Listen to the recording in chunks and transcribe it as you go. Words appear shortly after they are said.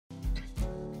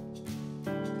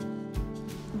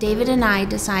David and I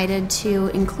decided to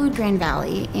include Grand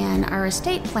Valley in our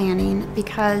estate planning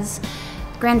because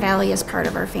Grand Valley is part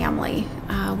of our family.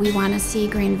 We want to see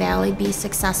Grand Valley be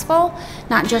successful,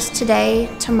 not just today,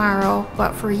 tomorrow,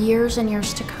 but for years and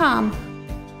years to come.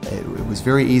 It was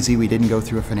very easy. We didn't go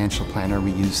through a financial planner.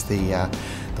 We used the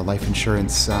life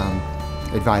insurance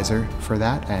advisor for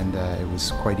that, and it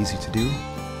was quite easy to do.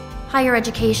 Higher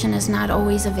education is not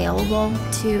always available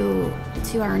to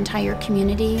our entire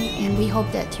community, and we hope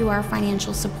that through our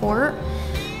financial support,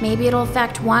 maybe it'll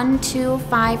affect 1, 2,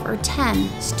 5, or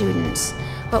 10 students,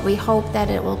 but we hope that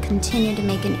it will continue to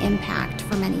make an impact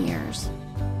for many years.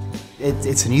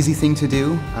 It's an easy thing to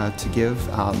do, to give,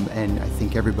 and I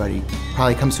think everybody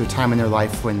probably comes to a time in their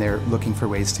life when they're looking for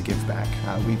ways to give back.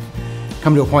 We've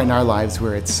come to a point in our lives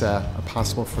where it's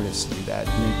possible for us to do that,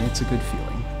 and it's a good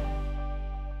feeling.